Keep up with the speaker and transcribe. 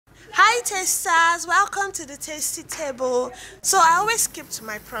Hi tasters, welcome to the tasty table. So I always keep to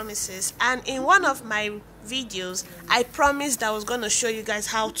my promises, and in one of my videos I promised I was going to show you guys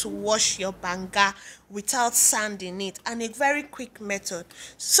how to wash your banga without sanding it, and a very quick method.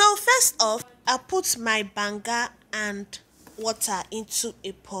 So first off, I put my banga and water into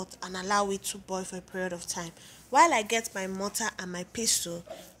a pot and allow it to boil for a period of time. While I get my mortar and my pestle,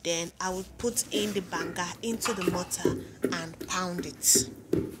 then I will put in the banga into the mortar and pound it.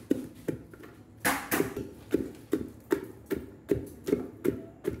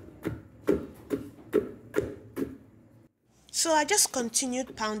 So I just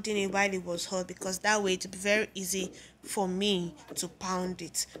continued pounding it while it was hot, because that way it would be very easy for me to pound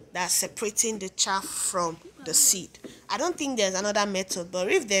it. That's separating the chaff from the seed. I don't think there's another method,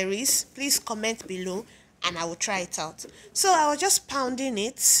 but if there is, please comment below and I will try it out. So I was just pounding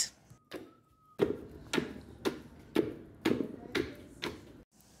it.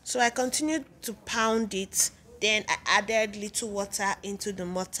 So I continued to pound it. Then I added little water into the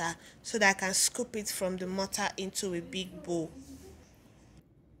mortar so that I can scoop it from the mortar into a big bowl.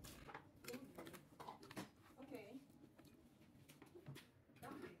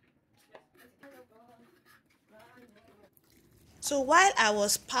 So while I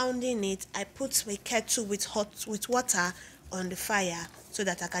was pounding it, I put my kettle with water on the fire so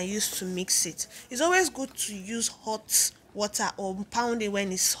that I can use to mix it. It's always good to use hot water or pound it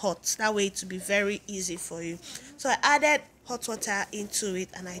when it's hot. That way it will be very easy for you. So I added hot water into it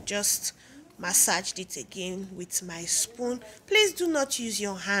and I just massaged it again with my spoon. Please do not use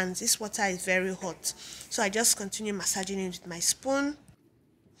your hands. This water is very hot. So I just continue massaging it with my spoon.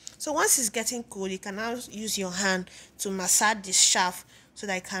 So once it's getting cold, you can now use your hand to massage the shaft so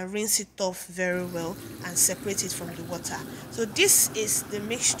that you can rinse it off very well and separate it from the water. So this is the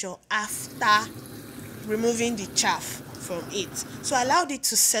mixture after removing the chaff from it. So I allowed it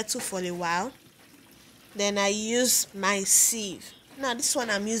to settle for a while. Then I use my sieve. Now this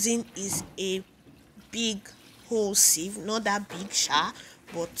one I'm using is a big whole sieve, not that big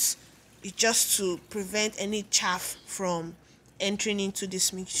but it's just to prevent any chaff from entering into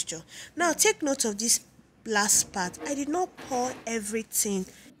this mixture. Now take note of this last part. I did not pour everything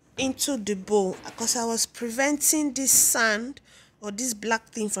into the bowl because I was preventing this sand or this black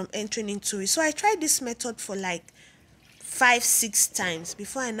thing from entering into it. So I tried this method for like 5-6 times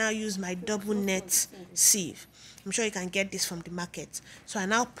before I now use my double net sieve. I'm sure you can get this from the market. So I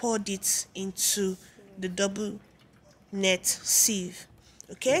now poured it into the double net sieve.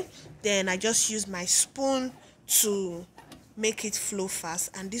 Okay, then I just use my spoon to make it flow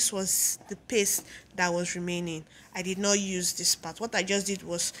fast, and this was the paste that was remaining. I did not use this part. What I just did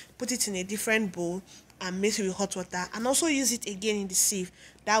was put it in a different bowl and mix it with hot water and also use it again in the sieve.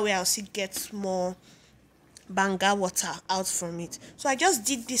 That way I'll still get more banga water out from it. So I just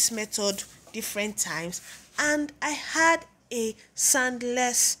did this method different times and I had a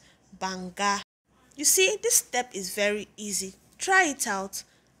sandless banga. You see, this step is very easy. Try it out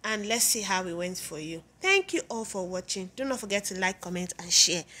and let's see how it went for you. Thank you all for watching. Do not forget to like, comment and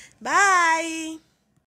share. Bye.